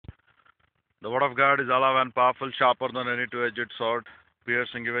The word of God is alive and powerful, sharper than any two-edged sword,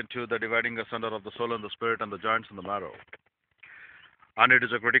 piercing even to the dividing asunder of the soul and the spirit and the joints and the marrow. And it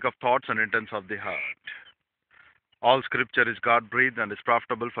is a critic of thoughts and intents of the heart. All scripture is God-breathed and is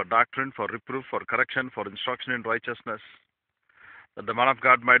profitable for doctrine, for reproof, for correction, for instruction in righteousness, that the man of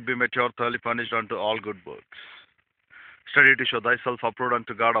God might be mature, thoroughly furnished unto all good works. Study to show thyself approved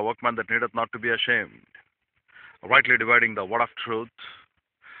unto God, a workman that needeth not to be ashamed, rightly dividing the word of truth,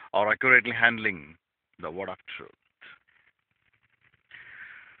 or accurately handling the word of truth.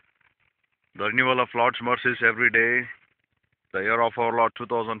 The renewal of Lord's mercies every day, the year of our Lord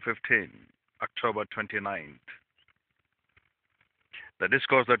 2015, October 29th. The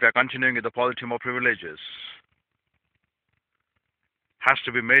discourse that we are continuing with the polity of privileges has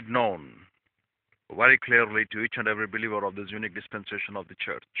to be made known very clearly to each and every believer of this unique dispensation of the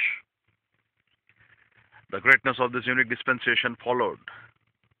church. The greatness of this unique dispensation followed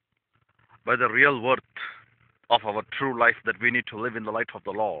by the real worth of our true life that we need to live in the light of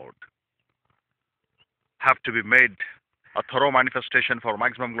the Lord have to be made a thorough manifestation for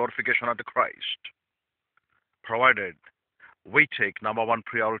maximum glorification unto Christ, provided we take number one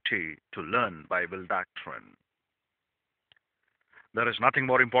priority to learn Bible doctrine. There is nothing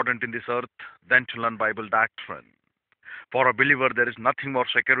more important in this earth than to learn Bible doctrine. For a believer, there is nothing more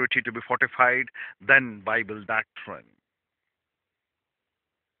security to be fortified than Bible doctrine.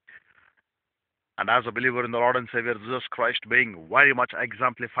 And as a believer in the Lord and Savior Jesus Christ, being very much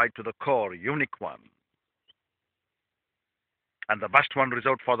exemplified to the core, unique one, and the best one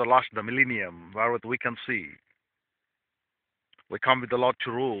reserved for the last, the millennium, wherewith we can see, we come with the Lord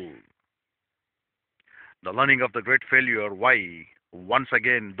to rule. The learning of the great failure, why, once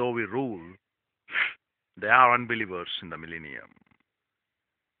again, though we rule, they are unbelievers in the millennium.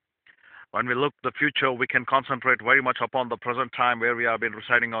 When we look the future, we can concentrate very much upon the present time where we have been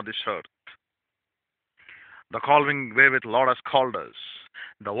residing on this earth. The calling wherewith Lord has called us,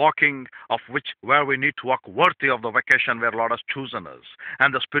 the walking of which where we need to walk worthy of the vacation where Lord has chosen us,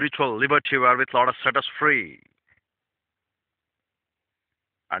 and the spiritual liberty wherewith Lord has set us free.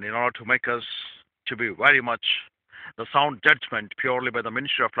 And in order to make us to be very much the sound judgment purely by the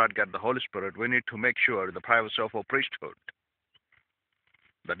ministry of Lord God, the Holy Spirit, we need to make sure in the privacy of our priesthood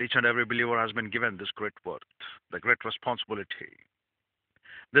that each and every believer has been given this great worth, the great responsibility.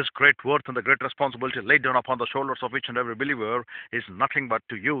 This great worth and the great responsibility laid down upon the shoulders of each and every believer is nothing but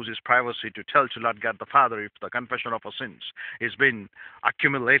to use his privacy to tell to Lord God the Father if the confession of our sins is been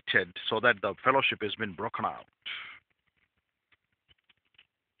accumulated so that the fellowship has been broken out.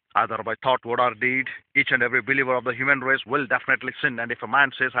 Either by thought, word, or deed, each and every believer of the human race will definitely sin. And if a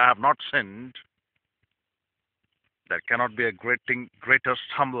man says, I have not sinned, there cannot be a greater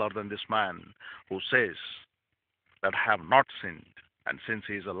stumbler than this man who says that I have not sinned. And since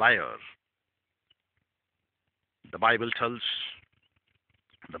he is a liar, the Bible tells,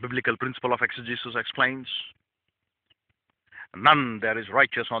 the biblical principle of exegesis explains, none there is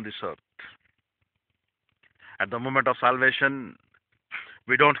righteous on this earth. At the moment of salvation,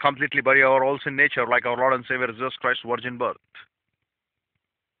 we don't completely bury our old sin nature like our Lord and Savior Jesus Christ's virgin birth.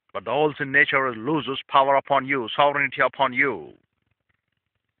 But the old sin nature loses power upon you, sovereignty upon you.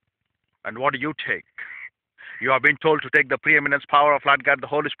 And what do you take? You have been told to take the preeminence power of Lord God, the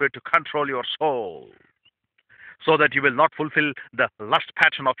Holy Spirit, to control your soul, so that you will not fulfill the lust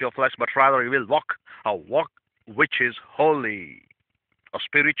pattern of your flesh, but rather you will walk a walk which is holy, or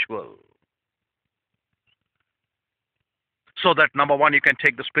spiritual. So that, number one, you can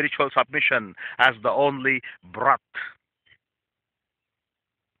take the spiritual submission as the only breath.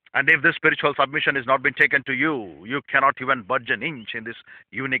 And if this spiritual submission is not been taken to you, you cannot even budge an inch in this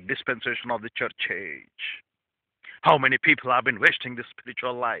unique dispensation of the church age. How many people have been wasting this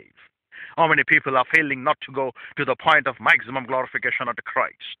spiritual life? How many people are failing not to go to the point of maximum glorification unto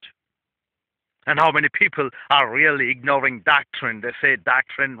Christ? And how many people are really ignoring doctrine? They say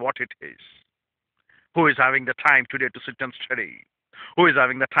doctrine what it is. Who is having the time today to sit and study? Who is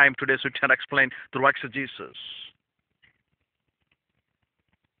having the time today to sit and explain through exegesis?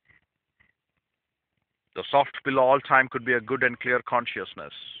 The soft pillow all time could be a good and clear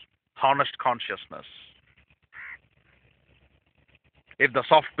consciousness, honest consciousness. If the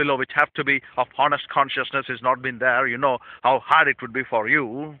soft pillow, which have to be of honest consciousness, is not been there, you know how hard it would be for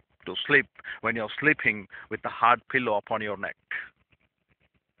you to sleep when you're sleeping with the hard pillow upon your neck.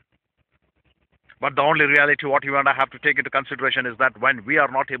 But the only reality what you and I have to take into consideration is that when we are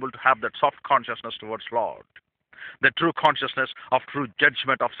not able to have that soft consciousness towards Lord, the true consciousness of true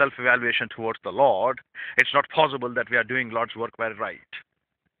judgment of self-evaluation towards the Lord, it's not possible that we are doing Lord's work very right.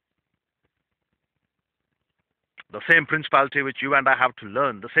 The same principality which you and I have to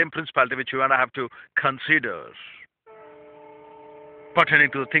learn, the same principality which you and I have to consider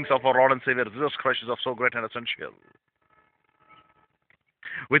pertaining to the things of our Lord and Savior Jesus Christ is of so great and essential.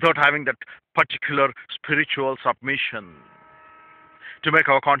 Without having that particular spiritual submission to make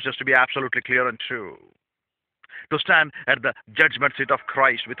our conscience to be absolutely clear and true, to stand at the judgment seat of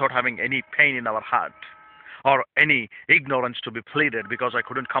Christ without having any pain in our heart or any ignorance to be pleaded because I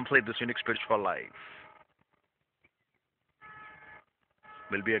couldn't complete this unique spiritual life,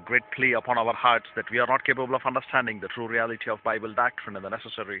 will be a great plea upon our hearts that we are not capable of understanding the true reality of Bible doctrine and the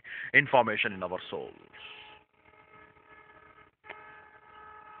necessary information in our souls.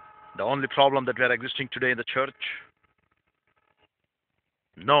 The only problem that we are existing today in the church,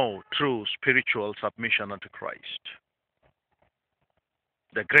 no true spiritual submission unto Christ.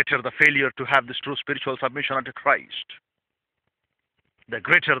 The greater the failure to have this true spiritual submission unto Christ, the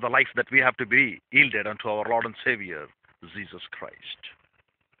greater the life that we have to be yielded unto our Lord and Savior, Jesus Christ.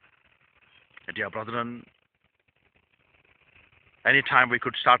 Dear brethren, anytime we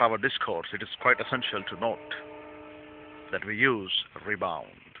could start our discourse, it is quite essential to note that we use rebound.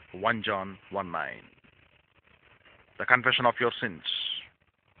 1 John 1:9. The confession of your sins.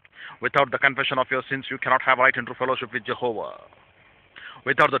 Without the confession of your sins, you cannot have right into fellowship with Jehovah.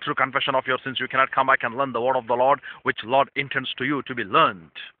 Without the true confession of your sins, you cannot come back and learn the word of the Lord, which Lord intends to you to be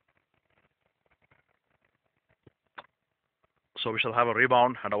learned. So we shall have a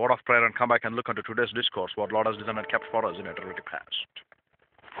rebound and a word of prayer and come back and look into today's discourse, what Lord has designed and kept for us in eternity past.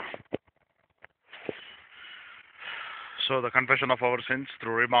 So the confession of our sins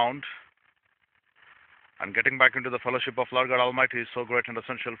through rebound and getting back into the fellowship of Lord God Almighty is so great and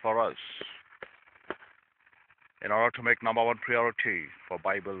essential for us in order to make number one priority for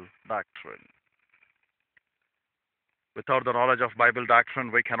Bible doctrine. Without the knowledge of Bible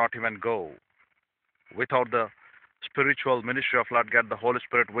doctrine, we cannot even go. Without the spiritual ministry of Lord God, the Holy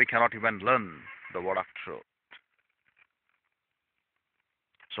Spirit, we cannot even learn the word of truth.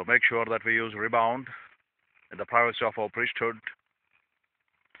 So make sure that we use rebound in the privacy of our priesthood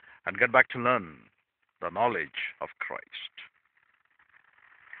and get back to learn the knowledge of Christ.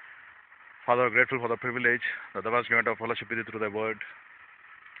 Father, we're grateful for the privilege that thou hast given to fellowship with you through thy word.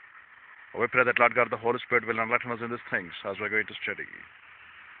 We pray that, Lord God, the Holy Spirit will enlighten us in these things as we're going to study,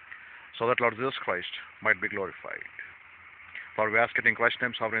 so that Lord Jesus Christ might be glorified. For we ask it in Christ's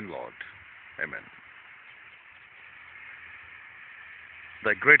name, sovereign Lord. Amen.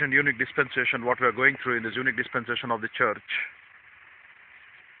 The great and unique dispensation, what we are going through in this unique dispensation of the church,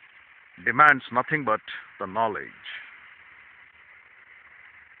 demands nothing but the knowledge.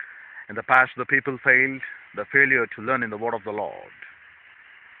 In the past, the people failed, the failure to learn in the word of the Lord.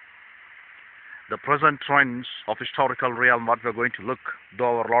 The present trends of historical realm, what we are going to look,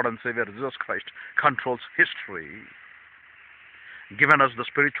 though our Lord and Savior Jesus Christ controls history, given us the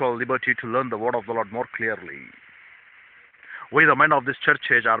spiritual liberty to learn the word of the Lord more clearly. We, the men of this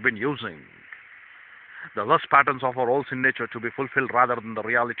church age, are been using the lust patterns of our old sin nature to be fulfilled rather than the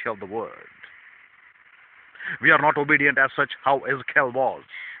reality of the word. We are not obedient as such how Ezekiel was,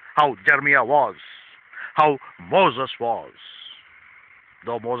 how Jeremiah was, how Moses was.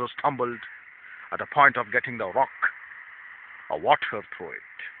 Though Moses stumbled at a point of getting the rock of water through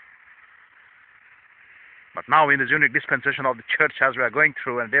it. But now in this unique dispensation of the church as we are going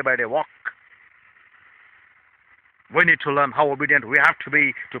through and day by day walk, we need to learn how obedient we have to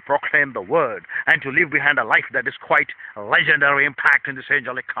be to proclaim the word and to leave behind a life that is quite a legendary impact in this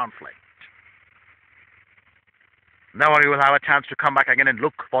angelic conflict. Never you will have a chance to come back again and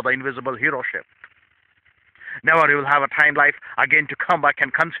look for the invisible heroship. Never you will have a time life again to come back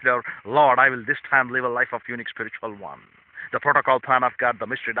and consider, Lord, I will this time live a life of unique spiritual one. The protocol plan of God, the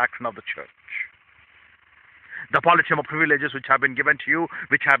mystery doctrine of the church. The polytheism of privileges which have been given to you,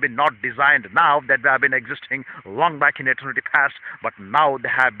 which have been not designed now, that they have been existing long back in eternity past, but now they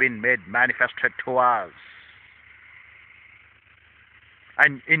have been made manifested to us.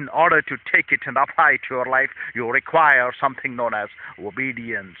 And in order to take it and apply it to your life, you require something known as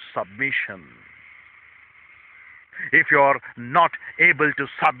obedience, submission. If you are not able to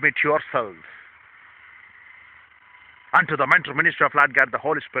submit yourself unto the mental ministry of Lord God, the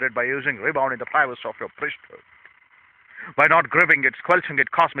Holy Spirit, by using rebound in the privacy of your priesthood, by not grieving it, squelching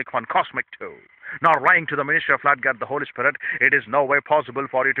it, cosmic one, cosmic two, nor lying to the ministry of Lord God, the Holy Spirit, it is no way possible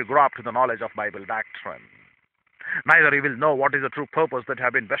for you to grow up to the knowledge of Bible doctrine. Neither you will know what is the true purpose that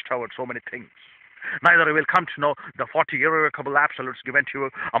have been bestowed so many things. Neither you will come to know the 40 irrevocable absolutes given to you,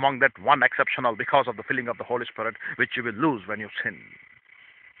 among that one exceptional because of the filling of the Holy Spirit, which you will lose when you sin.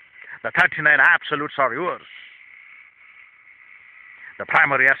 The 39 absolutes are yours. The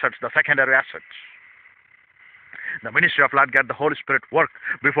primary assets, the secondary assets. The ministry of Lord God, the Holy Spirit worked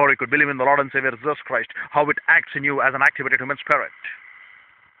before you could believe in the Lord and Savior Jesus Christ, how it acts in you as an activated human spirit.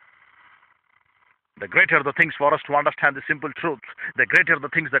 The greater the things for us to understand the simple truth, the greater the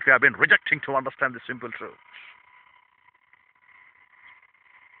things that we have been rejecting to understand the simple truth.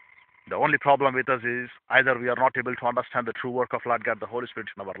 The only problem with us is either we are not able to understand the true work of Lord God, the Holy Spirit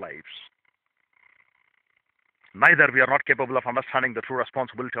in our lives. Neither we are not capable of understanding the true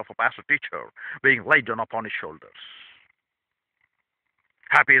responsibility of a pastor teacher being laid down upon his shoulders.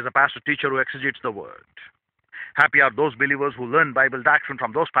 Happy is a pastor teacher who exegetes the word. Happy are those believers who learn Bible doctrine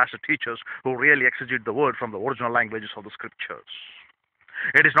from those pastor teachers who really exegete the word from the original languages of the scriptures.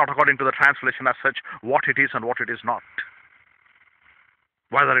 It is not according to the translation as such what it is and what it is not.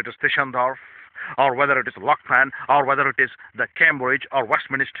 Whether it is Tischendorf, or whether it is Lockman, or whether it is the Cambridge or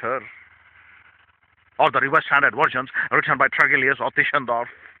Westminster, or the Revised Standard Versions written by Tregelius or Tischendorf,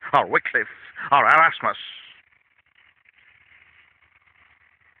 or Wycliffe, or Erasmus.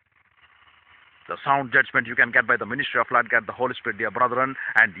 The sound judgment you can get by the ministry of Lord God, the Holy Spirit, dear brethren,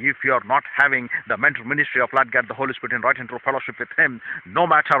 and if you are not having the mental ministry of Lord God, the Holy Spirit in right and true fellowship with Him, no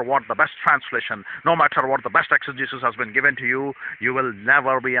matter what the best translation, no matter what the best exegesis has been given to you, you will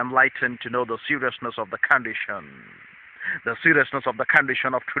never be enlightened to know the seriousness of the condition. The seriousness of the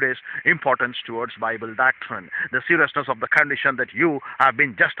condition of today's importance towards Bible doctrine. The seriousness of the condition that you have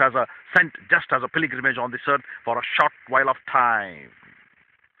been sent just as a pilgrimage on this earth for a short while of time.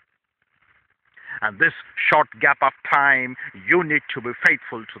 And this short gap of time, you need to be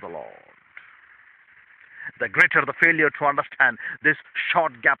faithful to the Lord. The greater the failure to understand this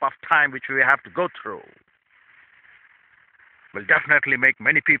short gap of time which we have to go through will definitely make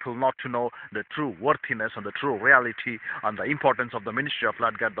many people not to know the true worthiness and the true reality and the importance of the ministry of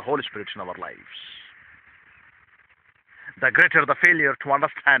Lord God, the Holy Spirit in our lives. The greater the failure to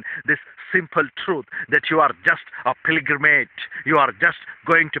understand this simple truth that you are just a pilgrimage, you are just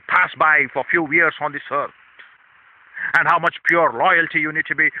going to pass by for a few years on this earth. And how much pure loyalty you need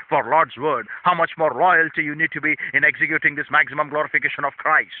to be for Lord's word, how much more loyalty you need to be in executing this maximum glorification of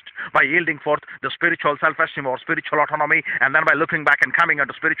Christ by yielding forth the spiritual self-esteem or spiritual autonomy, and then by looking back and coming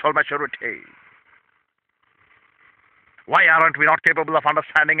into spiritual maturity. Why aren't we not capable of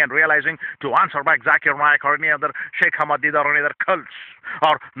understanding and realizing to answer back Zakir Naik or any other Sheikh Ahmadiyya or any other cults,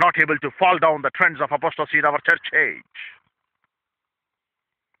 or not able to fall down the trends of apostasy in our church age?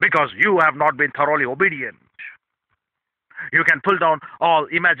 Because you have not been thoroughly obedient. You can pull down all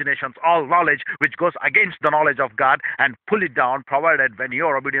imaginations, all knowledge which goes against the knowledge of God, and pull it down provided when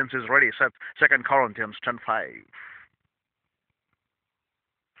your obedience is ready, says 2 Corinthians 10:5.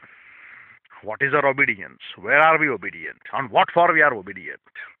 What is our obedience? Where are we obedient? On what for we are obedient?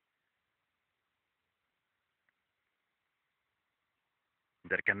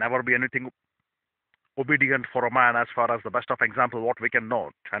 There can never be anything obedient for a man as far as the best of example what we can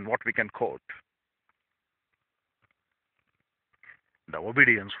note and what we can quote. The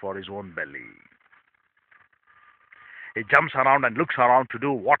obedience for his own belly. He jumps around and looks around to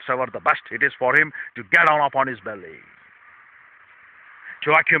do whatsoever the best it is for him to get down upon his belly,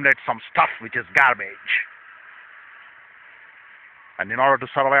 to accumulate some stuff which is garbage. And in order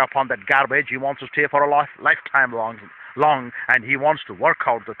to survive upon that garbage, he wants to stay for a lifetime long, and he wants to work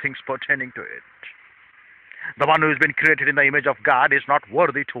out the things pertaining to it. The one who has been created in the image of God is not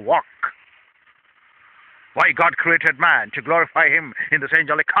worthy to walk. Why God created man? To glorify him in this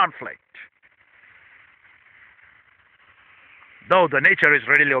angelic conflict. Though the nature is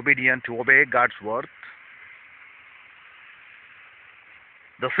readily obedient to obey God's word,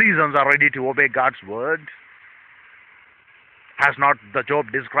 the seasons are ready to obey God's word. Has not the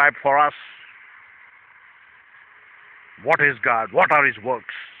Job described for us what is God? What are his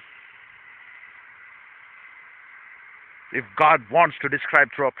works? If God wants to describe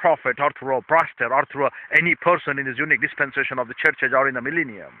through a prophet or through a pastor or through any person in his unique dispensation of the church age or in the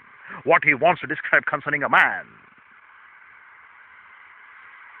millennium, what he wants to describe concerning a man.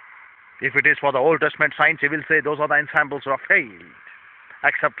 If it is for the Old Testament saints, he will say those are the ensembles who have failed,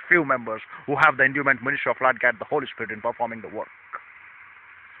 except few members who have the endowment ministry of Lord God, the Holy Spirit, in performing the work.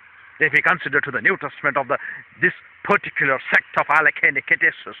 If we consider to the New Testament of this particular sect of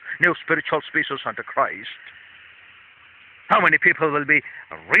Alekenicetes, new spiritual species unto Christ, how many people will be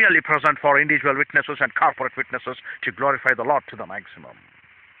really present for individual witnesses and corporate witnesses to glorify the Lord to the maximum?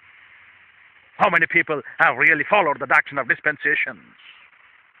 How many people have really followed the doctrine of dispensations?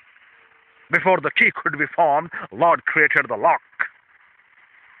 Before the key could be formed, Lord created the lock.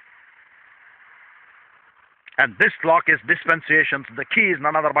 And this lock is dispensations. The key is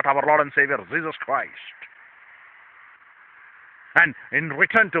none other but our Lord and Savior, Jesus Christ. And in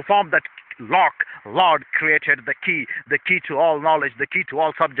return to form that lock, Lord created the key to all knowledge, the key to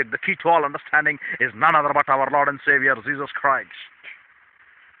all subject, the key to all understanding is none other but our Lord and Savior, Jesus Christ.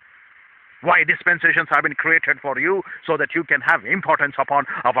 Why dispensations have been created for you? So that you can have importance upon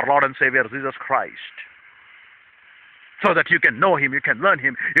our Lord and Savior, Jesus Christ. So that you can know Him, you can learn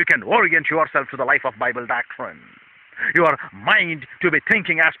Him, you can orient yourself to the life of Bible doctrine. Your mind to be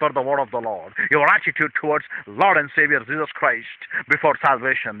thinking as per the word of the Lord. Your attitude towards Lord and Savior Jesus Christ before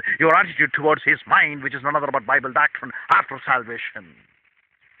salvation. Your attitude towards His mind, which is none other but Bible doctrine, after salvation.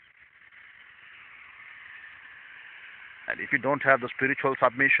 And if you don't have the spiritual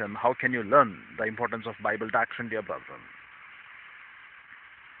submission, how can you learn the importance of Bible doctrine, dear brethren?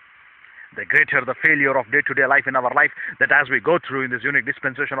 The greater the failure of day-to-day life in our life, that as we go through in this unique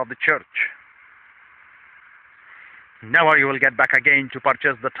dispensation of the church, never you will get back again to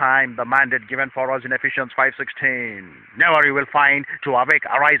purchase the time, the mandate given for us in Ephesians 5:16. Never you will find to awake,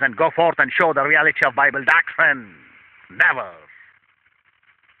 arise, and go forth and show the reality of Bible doctrine. Never.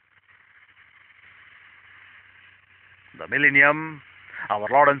 The millennium, our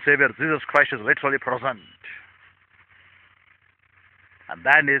Lord and Savior Jesus Christ is literally present. And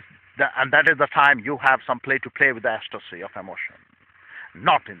that is the time you have some play to play with the ecstasy of emotion.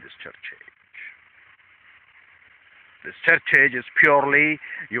 Not in this church age. This church age is purely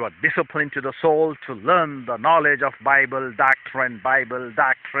your discipline to the soul to learn the knowledge of Bible doctrine, Bible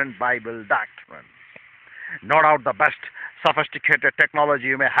doctrine, Bible doctrine. No doubt the best sophisticated technology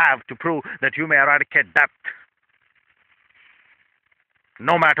you may have to prove that you may eradicate death.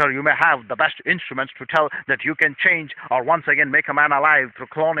 No matter you may have the best instruments to tell that you can change or once again make a man alive through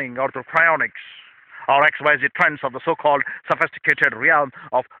cloning or through cryonics or XYZ trends of the so-called sophisticated realm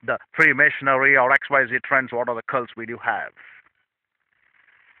of the Freemasonry or XYZ trends, what are the cults we do have.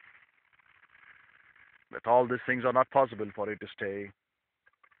 But all these things are not possible for it to stay.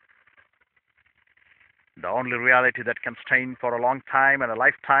 The only reality that can stay for a long time and a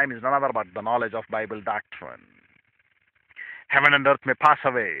lifetime is none other but the knowledge of Bible doctrine. Heaven and earth may pass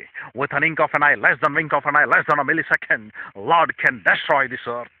away. With an ink of an eye, less than wink of an eye, less than a millisecond, Lord can destroy this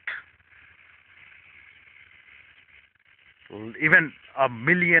earth. Even a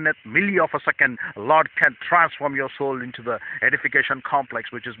milli of a second, Lord can transform your soul into the edification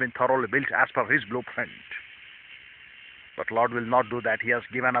complex which has been thoroughly built as per His blueprint. But Lord will not do that. He has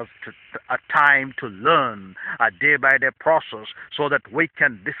given us a time to learn, a day-by-day process, so that we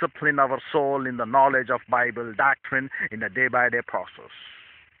can discipline our soul in the knowledge of Bible doctrine in a day-by-day process.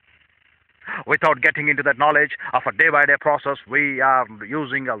 Without getting into that knowledge of a day-by-day process, we are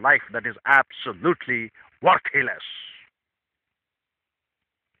using a life that is absolutely worthless.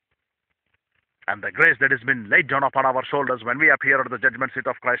 And the grace that has been laid down upon our shoulders when we appear at the judgment seat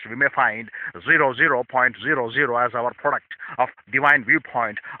of Christ, we may find 0.00 as our product of divine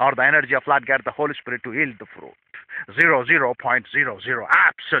viewpoint or the energy of Lord God, the Holy Spirit, to yield the fruit. 0.00,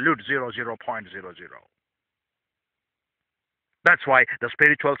 absolute 0.00. That's why the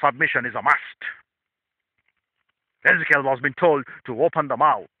spiritual submission is a must. Ezekiel was being told to open the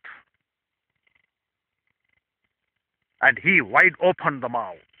mouth. And he wide opened the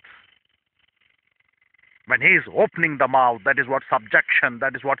mouth. When he is opening the mouth, that is what subjection,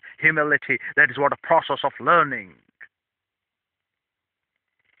 that is what humility, that is what a process of learning.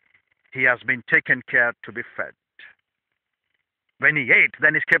 He has been taken care to be fed. When he ate,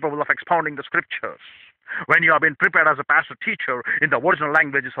 then he is capable of expounding the scriptures. When you have been prepared as a pastor teacher in the original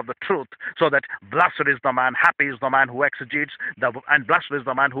languages of the truth, so that blessed is the man, happy is the man who exegetes, and blessed is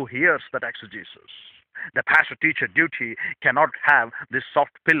the man who hears that exegesis. The pastor-teacher duty cannot have this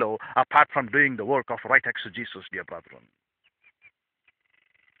soft pillow apart from doing the work of right exegesis, dear brethren.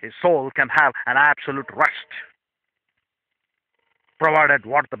 His soul can have an absolute rest, provided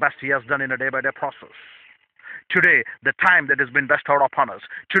what the best he has done in a day-by-day process. Today, the time that has been bestowed upon us.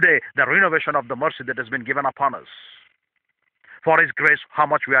 Today, the renovation of the mercy that has been given upon us. For His grace, how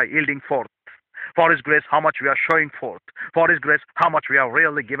much we are yielding forth. For His grace, how much we are showing forth. For His grace, how much we are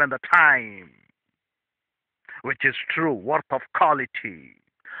really given the time, which is true worth of quality,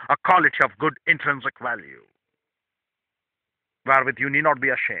 a quality of good intrinsic value, wherewith you need not be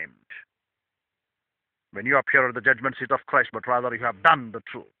ashamed when you appear at the judgment seat of Christ, but rather you have done the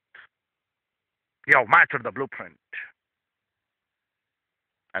truth. You have mastered the blueprint.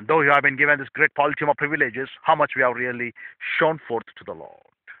 And though you have been given this great politeum of privileges, how much we have really shown forth to the Lord.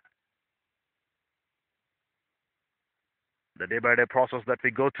 The day-by-day process that we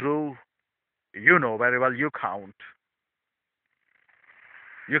go through, you know very well, you count.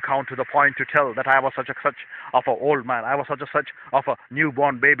 You count to the point to tell that I was such of an old man. I was such of a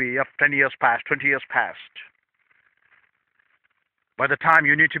newborn baby of 10 years past, 20 years past. By the time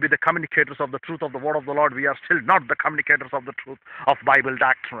you need to be the communicators of the truth of the word of the Lord, we are still not the communicators of the truth of Bible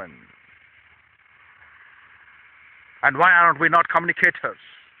doctrine. And why aren't we not communicators?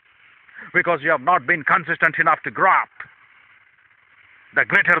 Because you have not been consistent enough to grow up. The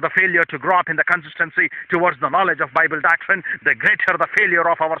greater the failure to grow up in the consistency towards the knowledge of Bible doctrine, the greater the failure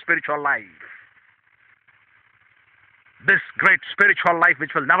of our spiritual life. This great spiritual life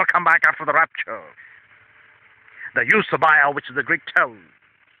which will never come back after the rapture. The eusebia, which is the Greek term.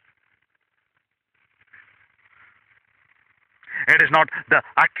 It is not the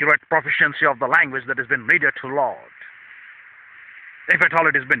accurate proficiency of the language that has been needed to Lord. If at all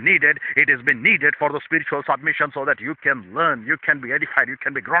it has been needed for the spiritual submission so that you can learn, you can be edified, you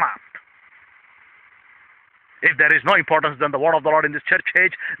can be grown up. If there is no importance than the word of the Lord in this church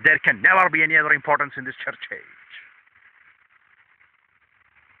age, there can never be any other importance in this church age.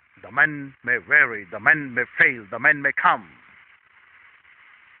 The men may vary, the men may fail, the men may come.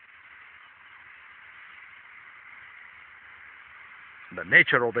 The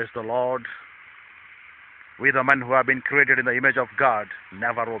nature obeys the Lord. We, the men who have been created in the image of God,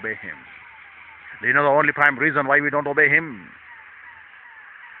 never obey Him. Do you know the only prime reason why we don't obey Him?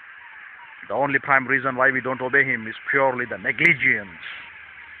 The only prime reason why we don't obey Him is purely the negligence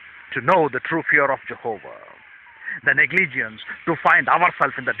to know the true fear of Jehovah. The negligence to find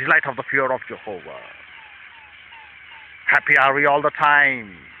ourselves in the delight of the fear of Jehovah. Happy are we all the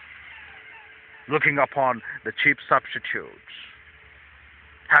time, looking upon the cheap substitutes.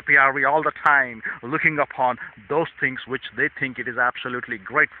 Happy are we all the time, looking upon those things which they think it is absolutely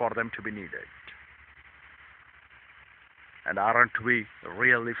great for them to be needed. And aren't we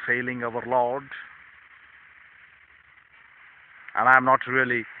really failing our Lord? And I'm not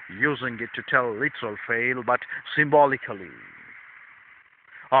really using it to tell literal fail, but symbolically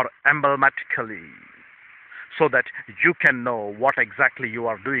or emblematically, so that you can know what exactly you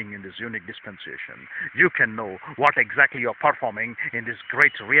are doing in this unique dispensation. You can know what exactly you are performing in this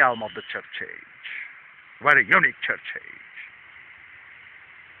great realm of the church age. Very unique church age.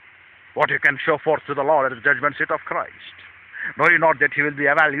 What you can show forth to the Lord at the judgment seat of Christ. Know you not that He will be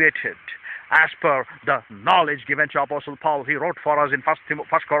evaluated as per the knowledge given to Apostle Paul. He wrote for us in 1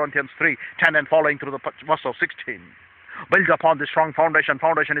 Corinthians 3:10 and following through the verse of 16. Build upon this strong foundation.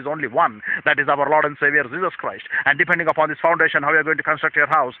 Foundation is only one. That is our Lord and Savior Jesus Christ. And depending upon this foundation, how you are going to construct your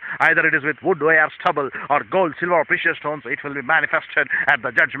house, either it is with wood, or stubble, or gold, silver, or precious stones, it will be manifested at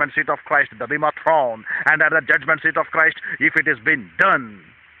the judgment seat of Christ, the Bema throne. And at the judgment seat of Christ, if it has been done,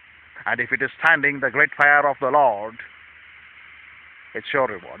 and if it is standing the great fire of the Lord, it's your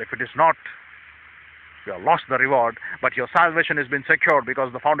reward. If it is not, you have lost the reward, but your salvation has been secured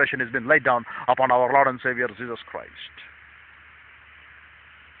because the foundation has been laid down upon our Lord and Savior Jesus Christ.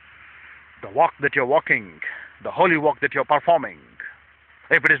 The walk that you're walking, the holy walk that you're performing,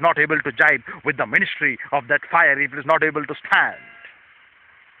 if it is not able to jibe with the ministry of that fire, if it is not able to stand,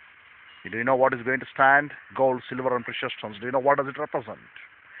 do you know what is going to stand? Gold, silver, and precious stones. Do you know what does it represent?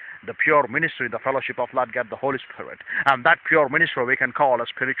 The pure ministry, the fellowship of Lord God, the Holy Spirit. And that pure ministry we can call a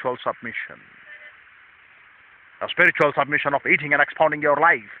spiritual submission. A spiritual submission of eating and expounding your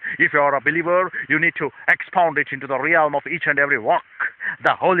life. If you are a believer, you need to expound it into the realm of each and every walk.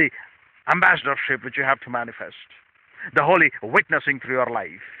 The holy ambassadorship which you have to manifest. The holy witnessing through your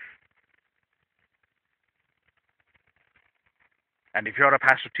life. And if you're a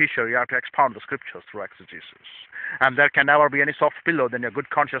pastor teacher, you have to expound the scriptures through exegesis. And there can never be any soft pillow than your good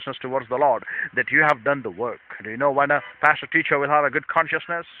consciousness towards the Lord, that you have done the work. Do you know when a pastor teacher will have a good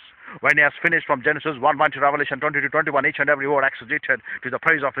consciousness? When he has finished from Genesis 1:1 to Revelation 20-21, each and every word exegeted to the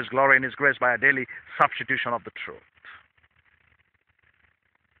praise of His glory and His grace by a daily substitution of the truth.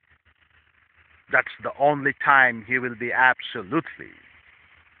 That's the only time he will be absolutely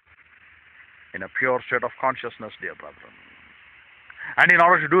in a pure state of consciousness, dear brethren. And in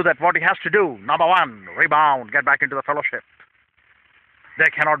order to do that, what he has to do, number one, rebound, get back into the fellowship. There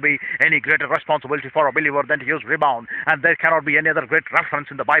cannot be any greater responsibility for a believer than to use rebound. And there cannot be any other great reference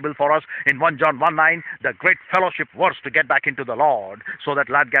in the Bible for us. In 1 John 1:9, the great fellowship verse to get back into the Lord, so that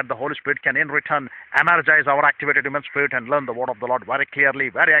Lord God, the Holy Spirit, can in return energize our activated human spirit and learn the word of the Lord very clearly,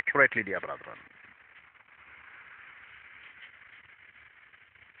 very accurately, dear brethren.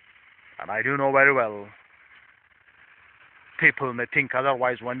 And I do know very well, people may think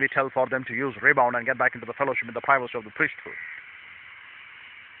otherwise when we tell for them to use rebound and get back into the fellowship in the privacy of the priesthood.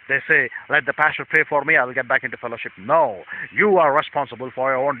 They say, let the pastor pray for me, I'll get back into fellowship. No, you are responsible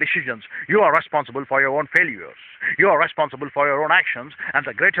for your own decisions. You are responsible for your own failures. You are responsible for your own actions. And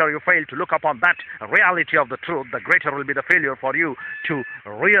the greater you fail to look upon that reality of the truth, the greater will be the failure for you to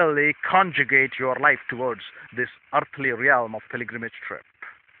really conjugate your life towards this earthly realm of pilgrimage trip.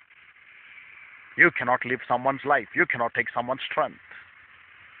 You cannot live someone's life. You cannot take someone's strength.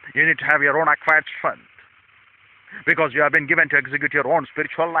 You need to have your own acquired strength, because you have been given to execute your own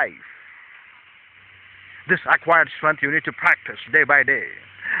spiritual life. This acquired strength you need to practice day by day.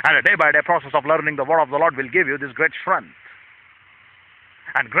 And a day-by-day process of learning the word of the Lord will give you this great strength.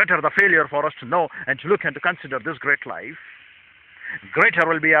 And greater the failure for us to know and to look and to consider this great life, greater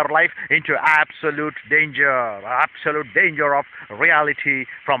will be our life into absolute danger of reality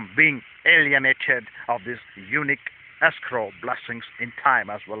from being alienated of these unique escrow blessings in time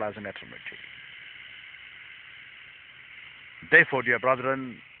as well as in eternity. Therefore, dear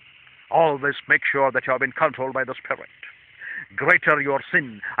brethren, always make sure that you have been controlled by the Spirit. Greater your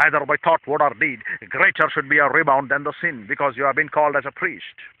sin, either by thought, word, or deed, greater should be your rebound than the sin, because you have been called as a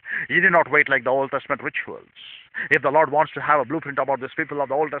priest. You did not wait like the Old Testament rituals. If the Lord wants to have a blueprint about these people of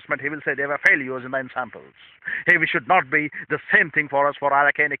the Old Testament, He will say they were failures in the ensamples. Hey, we should not be the same thing for us for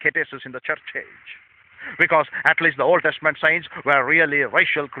Arachanicatesis in the church age. Because at least the Old Testament saints were really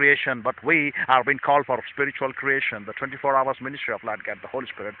racial creation, but we are being called for spiritual creation, the 24 hours ministry of Lord God, the Holy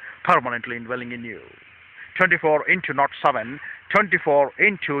Spirit, permanently indwelling in you. 24 into not 7, 24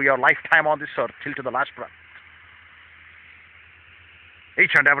 into your lifetime on this earth till to the last breath.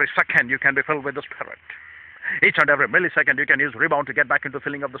 Each and every second you can be filled with the Spirit. Each and every millisecond you can use rebound to get back into the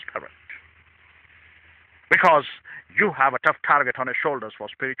filling of the Spirit. Because you have a tough target on your shoulders for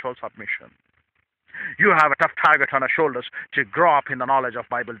spiritual submission. You have a tough target on your shoulders to grow up in the knowledge of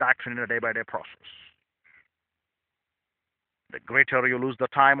Bible doctrine in a day-by-day process. The greater you lose the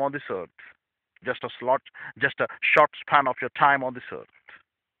time on this earth, just a short span of your time on this earth,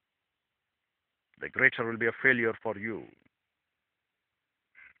 the greater will be a failure for you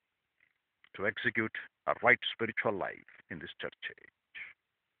to execute a right spiritual life in this church age.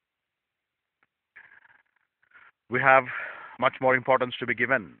 We have much more importance to be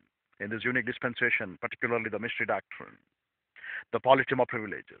given in this unique dispensation, particularly the mystery doctrine, the politeuma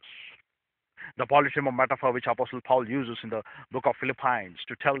privileges, the politeuma metaphor which Apostle Paul uses in the book of Philippians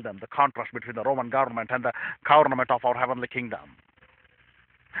to tell them the contrast between the Roman government and the government of our heavenly kingdom,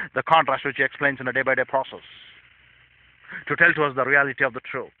 the contrast which he explains in a day-by-day process, to tell to us the reality of the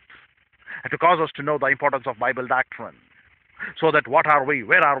truth, and to cause us to know the importance of Bible doctrine, so that what are we,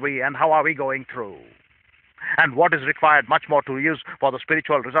 where are we, and how are we going through, and what is required much more to use for the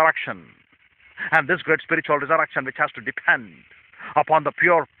spiritual resurrection. And this great spiritual resurrection which has to depend upon the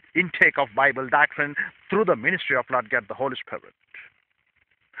pure intake of Bible doctrine through the ministry of Lord God, the Holy Spirit.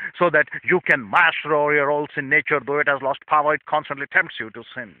 So that you can master over your old sin nature, though it has lost power, it constantly tempts you to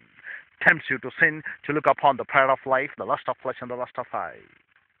sin. Tempts you to sin, to look upon the pride of life, the lust of flesh, and the lust of eye.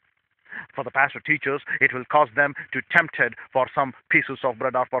 For the pastor teachers, it will cause them to tempted for some pieces of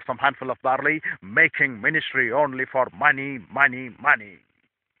bread or for some handful of barley, making ministry only for money, money, money.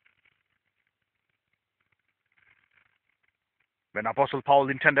 When Apostle Paul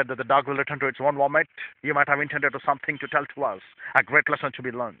intended that the dog will return to its own vomit, he might have intended something to tell to us, a great lesson to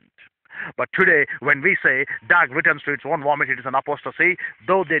be learned. But today, when we say dog returns to its own vomit, it is an apostasy.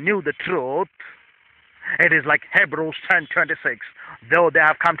 Though they knew the truth, it is like Hebrews 10:26. Though they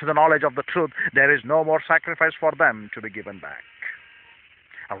have come to the knowledge of the truth, there is no more sacrifice for them to be given back.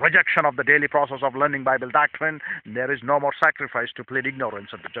 A rejection of the daily process of learning Bible doctrine, there is no more sacrifice to plead ignorance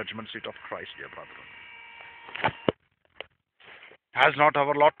at the judgment seat of Christ, dear brethren. Has not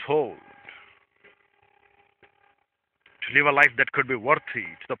our Lord told to live a life that could be worthy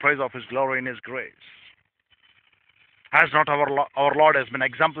to the praise of His glory and His grace? Has not our Lord has been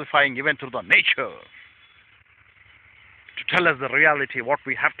exemplifying even through the nature to tell us the reality, what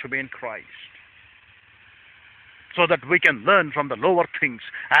we have to be in Christ, so that we can learn from the lower things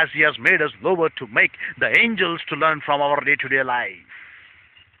as He has made us lower to make the angels to learn from our day-to-day life?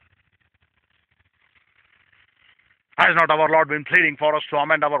 Has not our Lord been pleading for us to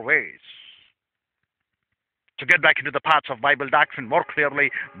amend our ways, to get back into the paths of Bible doctrine more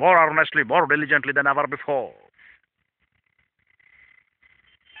clearly, more earnestly, more diligently than ever before?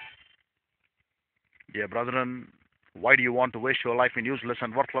 Dear brethren, why do you want to waste your life in useless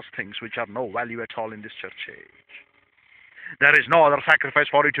and worthless things which are no value at all in this church age? There is no other sacrifice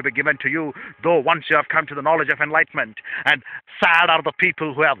for it to be given to you, though once you have come to the knowledge of enlightenment. And sad are the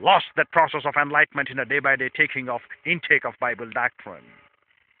people who have lost that process of enlightenment in a day-by-day intake of Bible doctrine.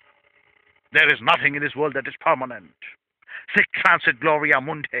 There is nothing in this world that is permanent. Sic transit gloria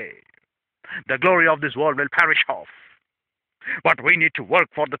mundi. The glory of this world will perish off. But we need to work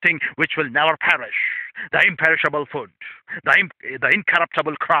for the thing which will never perish, the imperishable food, the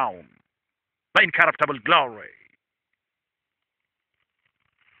incorruptible crown, the incorruptible glory.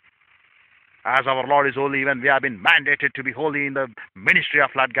 As our Lord is holy, even we have been mandated to be holy in the ministry of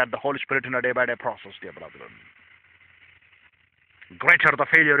Lord the Holy Spirit in a day-by-day process, dear brethren. Greater the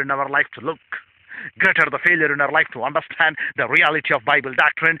failure in our life to look, greater the failure in our life to understand the reality of Bible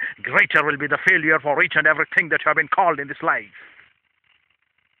doctrine, greater will be the failure for each and everything that you have been called in this life.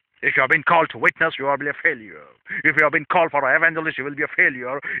 If you have been called to witness, you will be a failure. If you have been called for an evangelist, you will be a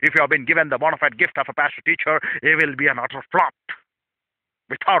failure. If you have been given the bona fide gift of a pastor teacher, it will be an utter flop.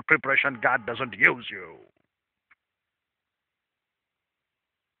 Without preparation, God doesn't use you.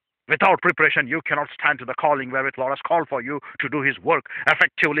 Without preparation, you cannot stand to the calling wherewith Lord has called for you to do His work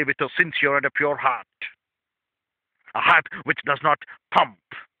effectively with a sincere and a pure heart. A heart which does not pump.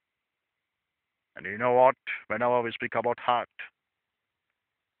 And you know what? Whenever we speak about heart,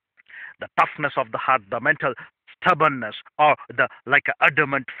 the toughness of the heart, the mental stubbornness, or the like an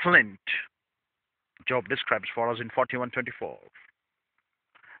adamant flint, Job describes for us in 41:24.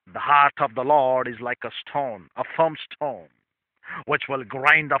 The heart of the Lord is like a stone, a firm stone, which will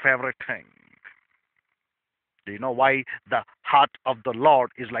grind up everything. Do you know why the heart of the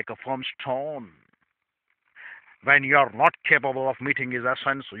Lord is like a firm stone? When you are not capable of meeting His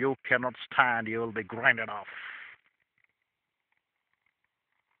essence, you cannot stand, you will be grinded off.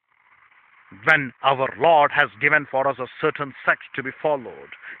 When our Lord has given for us a certain sect to be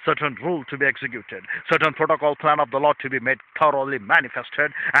followed, certain rule to be executed, certain protocol plan of the Lord to be made thoroughly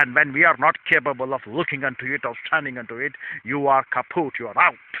manifested, and when we are not capable of looking unto it or standing unto it, you are kaput, you are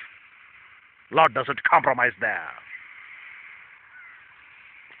out. Lord doesn't compromise there.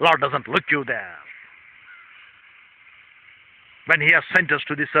 Lord doesn't look you there. When He has sent us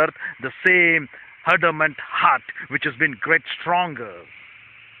to this earth, the same adamant heart which has been great stronger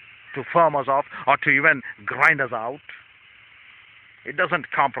to firm us off or to even grind us out. It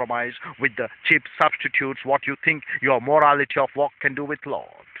doesn't compromise with the cheap substitutes what you think your morality of walk can do with Lord.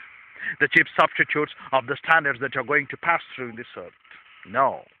 The cheap substitutes of the standards that you're going to pass through in this earth.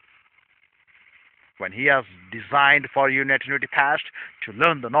 No. When He has designed for you in eternity past to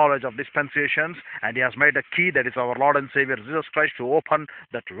learn the knowledge of dispensations, and He has made a key that is our Lord and Savior Jesus Christ to open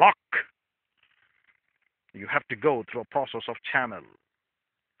that lock, you have to go through a process of channel.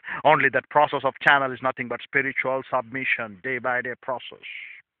 Only that process of channel is nothing but spiritual submission, day-by-day process.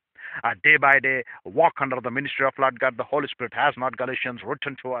 A day-by-day walk under the ministry of Lord God, the Holy Spirit. Has not Galatians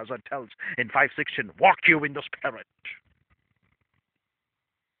written to us and tells in 5:16, walk you in the Spirit,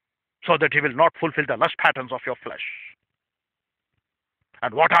 so that He will not fulfill the lust patterns of your flesh.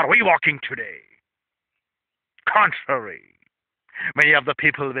 And what are we walking today? Contrary. Many of the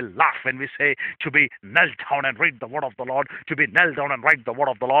people will laugh when we say to be knelt down and read the word of the Lord, to be knelt down and write the word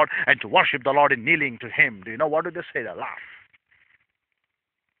of the Lord, and to worship the Lord in kneeling to Him. Do you know what do they say? They laugh.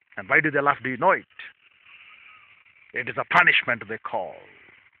 And why do they laugh? Do you know it? It is a punishment they call.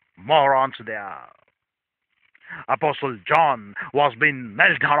 Morons they are. Apostle John was being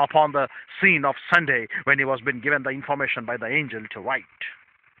knelt down upon the scene of Sunday when he was being given the information by the angel to write.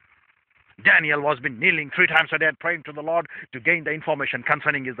 Daniel was been kneeling 3 times a day and praying to the Lord to gain the information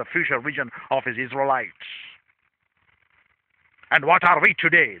concerning the future vision of His Israelites. And what are we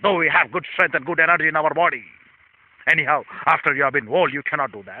today? Though we have good strength and good energy in our body. Anyhow, after you have been old, you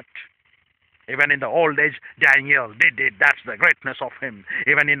cannot do that. Even in the old age, Daniel did it. That's the greatness of him.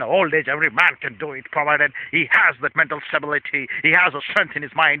 Even in the old age, every man can do it, provided he has that mental stability. He has a strength in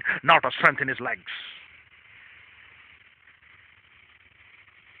his mind, not a strength in his legs.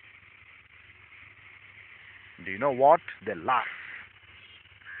 Do you know what? They laugh.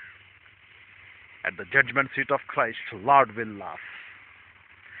 At the judgment seat of Christ, Lord will laugh.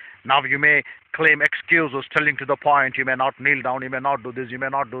 Now you may claim excuses telling to the point, you may not kneel down, you may not do this, you may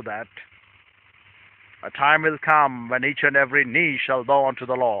not do that. A time will come when each and every knee shall bow unto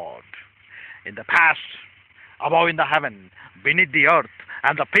the Lord. In the past, above in the heaven, beneath the earth,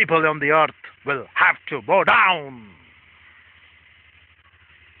 and the people on the earth will have to bow down.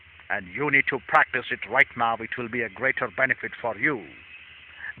 And you need to practice it right now. It will be a greater benefit for you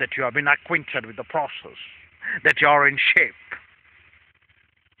that you have been acquainted with the process, that you are in shape.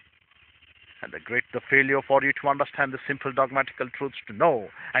 And the failure for you to understand the simple dogmatical truths to know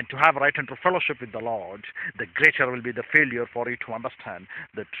and to have right into fellowship with the Lord, the greater will be the failure for you to understand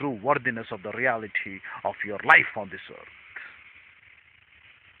the true worthiness of the reality of your life on this earth.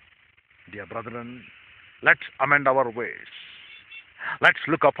 Dear brethren, let's amend our ways. Let's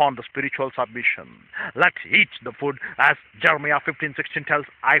look upon the spiritual submission. Let's eat the food as Jeremiah 15:16 tells,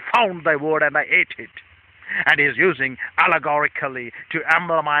 I found thy word and I ate it. And he is using allegorically to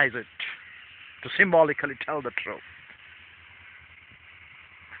emblematize it, to symbolically tell the truth.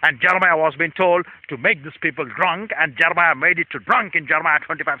 And Jeremiah was being told to make these people drunk, and Jeremiah made it to drunk in Jeremiah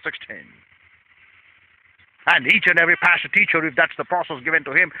 25:16. And each and every pastor teacher, if that's the process given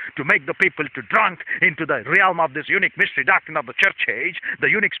to him, to make the people to drunk into the realm of this unique mystery doctrine of the church age,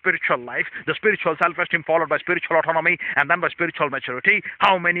 the unique spiritual life, the spiritual self-esteem followed by spiritual autonomy, and then by spiritual maturity,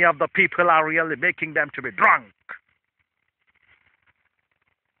 how many of the people are really making them to be drunk?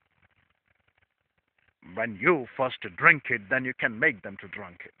 When you first drink it, then you can make them to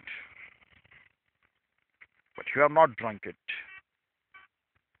drink it. But you have not drunk it,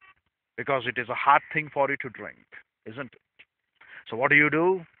 because it is a hard thing for you to drink, isn't it? So what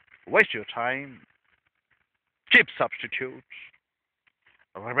do? Waste your time. Cheap substitutes.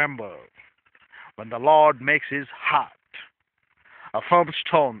 Remember, when the Lord makes his heart a firm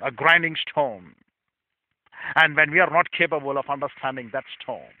stone, a grinding stone, and when we are not capable of understanding that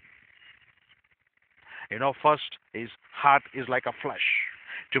stone, first his heart is like a flesh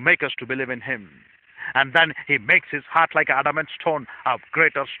to make us to believe in him. And then he makes his heart like adamant stone, a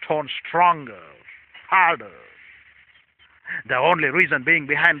greater stone, stronger, harder. The only reason being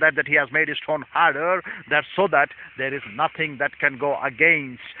behind that he has made his stone harder, that's so that there is nothing that can go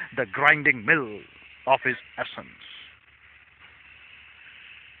against the grinding mill of his essence.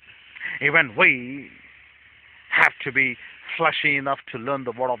 Even we have to be fleshy enough to learn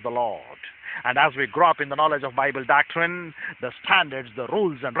the word of the Lord. And as we grow up in the knowledge of Bible doctrine, the standards, the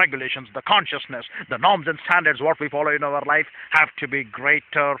rules and regulations, the consciousness, the norms and standards, what we follow in our life, have to be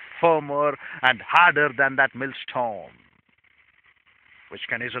greater, firmer, and harder than that millstone, which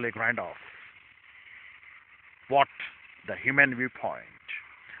can easily grind off. What the human viewpoint,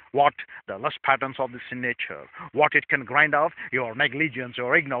 what the lust patterns of the sin nature, what it can grind off, your negligence,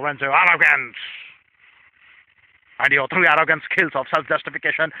 your ignorance, your arrogance, and your three arrogant skills of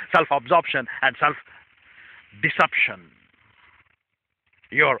self-justification, self-absorption, and self-deception.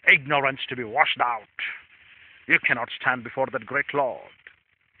 Your ignorance to be washed out. You cannot stand before that great Lord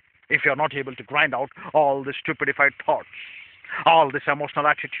if you are not able to grind out all the stupidified thoughts, all these emotional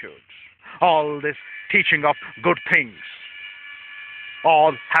attitudes, all this teaching of good things.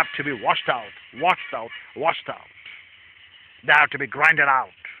 All have to be washed out, washed out, washed out. They have to be grinded out.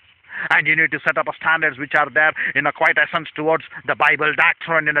 And you need to set up a standards which are there in a quiet essence towards the Bible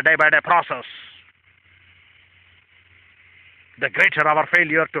doctrine in a day-by-day process. The greater our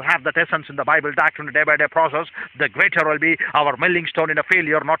failure to have that essence in the Bible doctrine in a day-by-day process, the greater will be our milling stone in a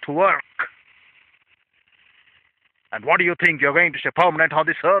failure not to work. And what do you think? You're going to stay permanent on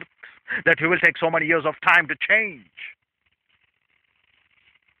this earth? That you will take so many years of time to change?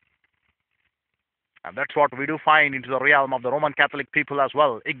 And that's what we do find into the realm of the Roman Catholic people as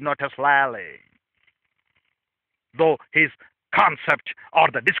well, Ignatius Lale. Though his concept or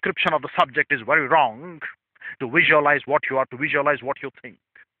the description of the subject is very wrong, to visualize what you are, to visualize what you think.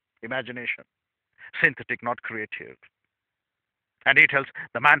 Imagination. Synthetic, not creative. And he tells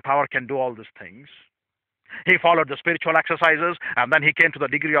the manpower can do all these things. He followed the spiritual exercises, and then he came to the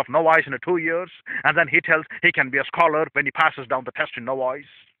degree of novice in 2 years, and then he tells he can be a scholar when he passes down the test in novice.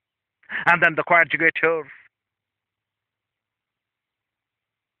 And then the coadjutor,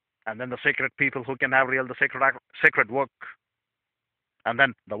 and then the sacred people who can have the sacred work, and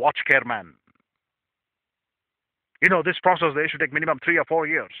then the watch care man. This process, they should take minimum 3 or 4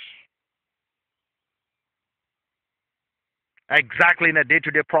 years. Exactly in a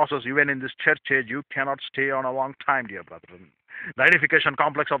day-to-day process, even in this church age, you cannot stay on a long time, dear brethren. The edification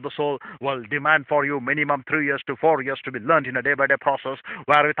complex of the soul will demand for you minimum 3 years to 4 years to be learned in a day-by-day process,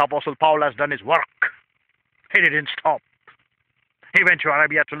 where with Apostle Paul has done his work. He didn't stop. He went to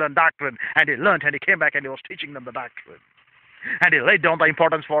Arabia to learn doctrine, and he learned, and he came back, and he was teaching them the doctrine. And he laid down the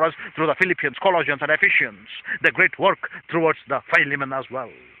importance for us through the Philippians, Colossians, and Ephesians, the great work towards the Philemon as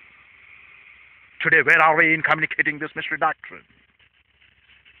well. Today, where are we in communicating this mystery doctrine?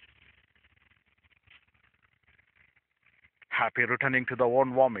 Happy returning to the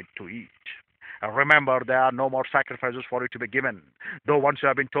own vomit to eat. Remember, there are no more sacrifices for you to be given. Though once you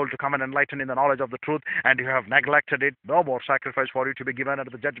have been told to come and enlighten in the knowledge of the truth, and you have neglected it, no more sacrifice for you to be given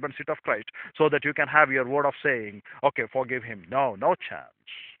at the judgment seat of Christ, so that you can have your word of saying, okay, forgive him. No chance.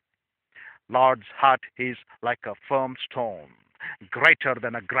 Lord's heart is like a firm stone, greater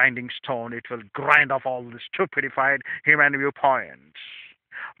than a grinding stone. It will grind off all the stupidified human viewpoints.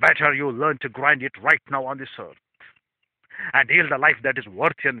 Better you learn to grind it right now on this earth, and yield a life that is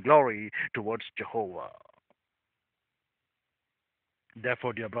worthy and glory towards Jehovah.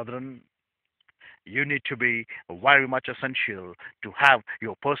 Therefore, dear brethren, you need to be very much essential to have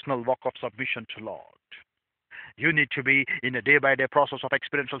your personal walk of submission to Lord. You need to be in a day-by-day process of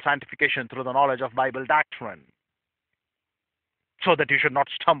experiential sanctification through the knowledge of Bible doctrine, so that you should not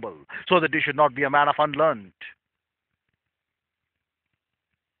stumble, so that you should not be a man of unlearned.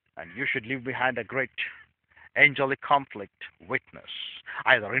 And you should leave behind a great angelic conflict witness,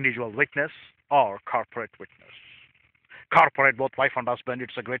 either individual witness or corporate witness. Corporate, both wife and husband,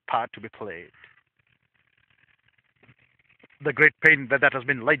 it's a great part to be played. The great pain that has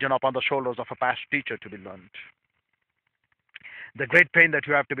been laid upon the shoulders of a past teacher to be learned. The great pain that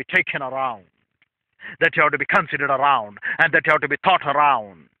you have to be taken around, that you have to be considered around, and that you have to be taught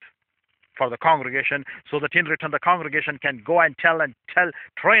around for the congregation, so that in return the congregation can go and tell,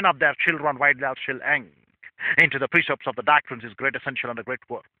 train up their children while they are still young into the precepts of the doctrines is great essential and a great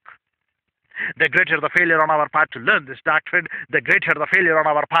work. The greater the failure on our part to learn this doctrine, the greater the failure on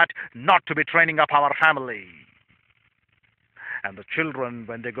our part not to be training up our family. And the children,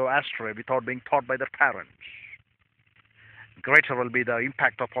 when they go astray without being taught by their parents, greater will be the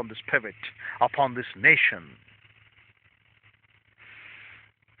impact upon this pivot, upon this nation,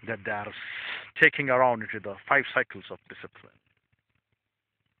 that they are taking around into the 5 cycles of discipline.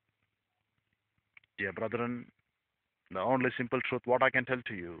 Dear brethren, the only simple truth what I can tell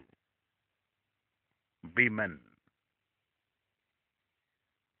to you, be men.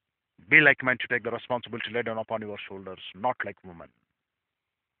 Be like men to take the responsibility laid down upon your shoulders, not like women.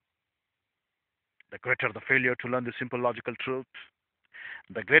 The greater the failure to learn the simple logical truth,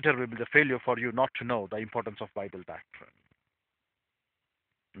 the greater will be the failure for you not to know the importance of Bible doctrine,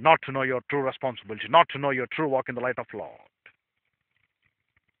 not to know your true responsibility, not to know your true walk in the light of Lord.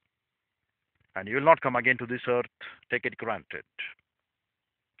 And you will not come again to this earth, take it granted.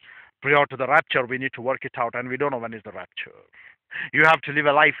 Prior to the rapture, we need to work it out, and we don't know when is the rapture. You have to live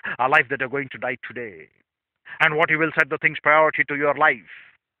a life that you're going to die today. And what you will set the things priority to your life.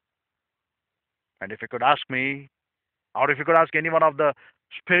 And if you could ask me, or if you could ask any one of the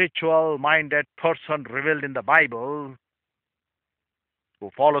spiritual-minded person revealed in the Bible, who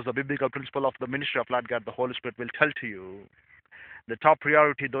follows the biblical principle of the ministry of Lord God, the Holy Spirit will tell to you, the top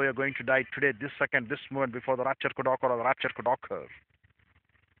priority, though you're going to die today, this second, this moment, before the rapture could occur or the rapture could occur,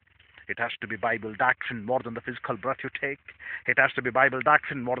 it has to be Bible doctrine more than the physical breath you take. It has to be Bible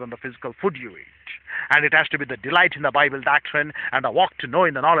doctrine more than the physical food you eat. And it has to be the delight in the Bible doctrine and a walk to know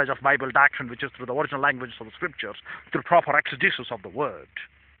in the knowledge of Bible doctrine, which is through the original languages of the scriptures, through proper exegesis of the word.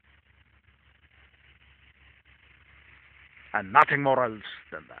 And nothing more else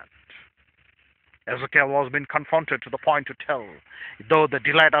than that. Ezekiel was being confronted to the point to tell, though the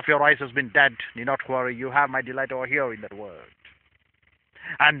delight of your eyes has been dead, need not worry, you have my delight over here in that word.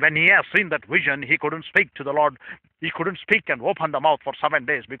 And when he has seen that vision, he couldn't speak to the Lord. He couldn't speak and open the mouth for 7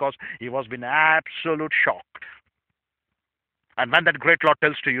 days because he was been absolute shocked. And when that great Lord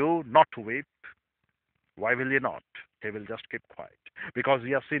tells to you not to weep, why will you not? He will just keep quiet because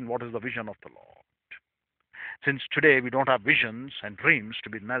he has seen what is the vision of the Lord. Since today we don't have visions and dreams to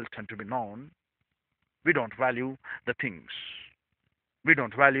be knelt and to be known, we don't value the things. We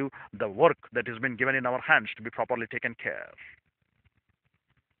don't value the work that has been given in our hands to be properly taken care of.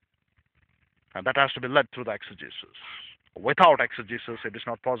 And that has to be led through the exegesis. Without exegesis, it is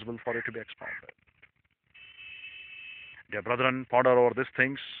not possible for it to be expounded. Dear brethren, ponder over these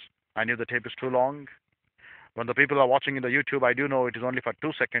things. I knew the tape is too long. When the people are watching in the YouTube, I do know it is only for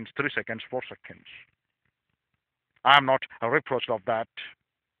 2 seconds, 3 seconds, 4 seconds. I am not reproached of that.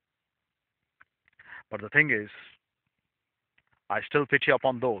 But the thing is, I still pity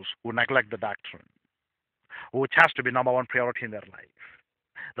upon those who neglect the doctrine, which has to be number one priority in their life.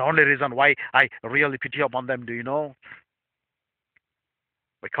 The only reason why I really pity upon them, do you know?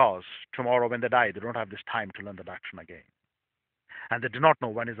 Because tomorrow when they die, they don't have this time to learn the doctrine again. And they do not know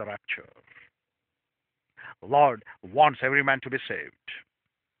when is the rapture. The Lord wants every man to be saved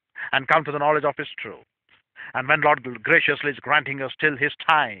and come to the knowledge of His truth. And when Lord graciously is granting us till His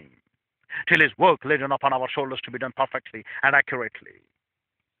time, till His work laid upon our shoulders to be done perfectly and accurately,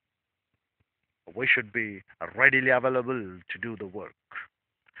 we should be readily available to do the work,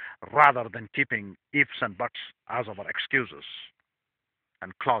 rather than keeping ifs and buts as our excuses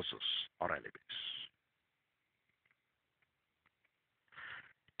and clauses or alibis.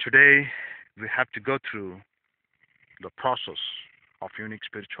 Today, we have to go through the process of unique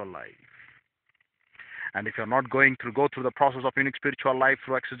spiritual life. And if you're not going to go through the process of unique spiritual life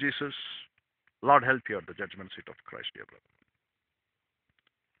through exegesis, Lord help you at the judgment seat of Christ, dear brother.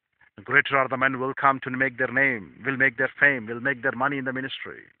 Greater are the men who will come to make their name, will make their fame, will make their money in the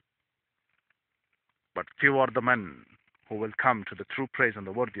ministry. But few are the men who will come to the true praise and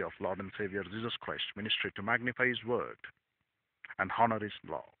the worthy of Lord and Savior Jesus Christ, ministry to magnify His word and honor His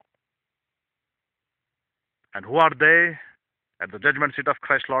law. And who are they? At the judgment seat of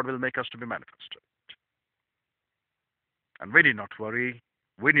Christ, Lord will make us to be manifested. And we need not worry.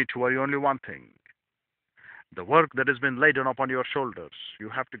 We need to worry only one thing. The work that has been laid down upon your shoulders, you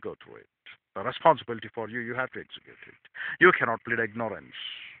have to go through it. The responsibility for you, you have to execute it. You cannot plead ignorance.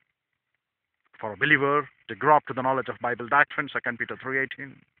 For a believer to grow up to the knowledge of Bible doctrine, 2 Peter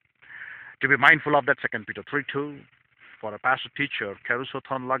 3:18, to be mindful of that, 2 Peter 3:2, for a pastor teacher,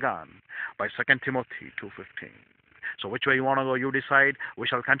 Kerusothon Lagan, by 2 Timothy 2:15. So which way you want to go, you decide. We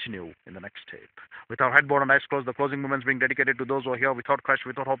shall continue in the next tape. With our head bowed and eyes closed, the closing moments being dedicated to those who are here without Christ,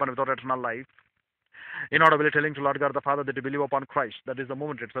 without hope, and without eternal life. Inaudibly telling to Lord God the Father that you believe upon Christ, that is the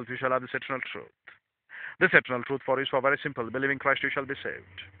moment itself you shall have this eternal truth. This eternal truth for you is for very simple. Believing Christ, you shall be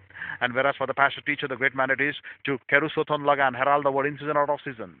saved. And whereas for the pastor teacher, the great mandate is to kerusothon lagan, herald the word in season, out of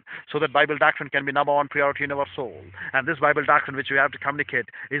season, so that Bible doctrine can be number one priority in our soul. And this Bible doctrine which we have to communicate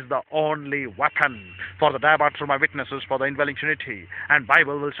is the only weapon for the diamatrimai witnesses for the indwelling Trinity. And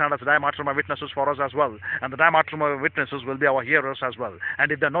Bible will stand as the diamatrimai witnesses for us as well. And the diamatrimai witnesses will be our hearers as well.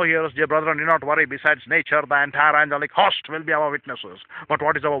 And if there are no hearers, dear brethren, do not worry. Besides nature, the entire angelic host will be our witnesses. But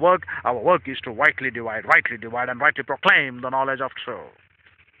what is our work? Our work is to rightly divide, and rightly proclaim the knowledge of truth.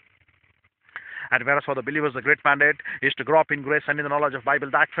 And whereas for the believers, the great mandate is to grow up in grace and in the knowledge of Bible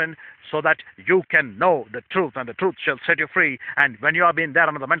doctrine, so that you can know the truth, and the truth shall set you free. And when you have been there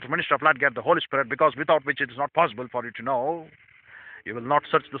under the mental ministry of Lord God, the Holy Spirit, because without which it is not possible for you to know, you will not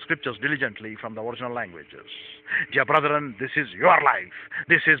search the scriptures diligently from the original languages. Dear brethren, this is your life.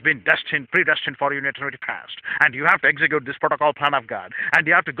 This has been predestined for you in eternity past. And you have to execute this protocol plan of God. And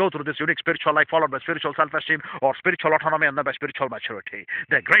you have to go through this unique spiritual life followed by spiritual self-esteem or spiritual autonomy and then by spiritual maturity.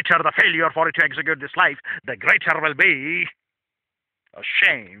 The greater the failure for you to execute this life, the greater will be a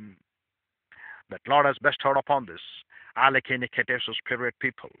shame that Lord has bestowed upon this Alekeniketes's spirit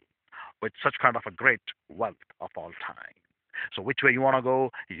people with such kind of a great wealth of all time. So which way you want to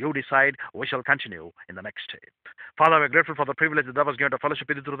go, you decide. We shall continue in the next tape. Father, we're grateful for the privilege that thou hast given to fellowship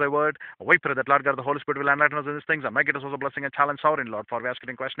with you through thy word. We pray that, Lord God, the Holy Spirit will enlighten us in these things and make it us a blessing and challenge our in, Lord. For we ask it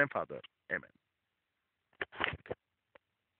in Christ's name, Father. Amen.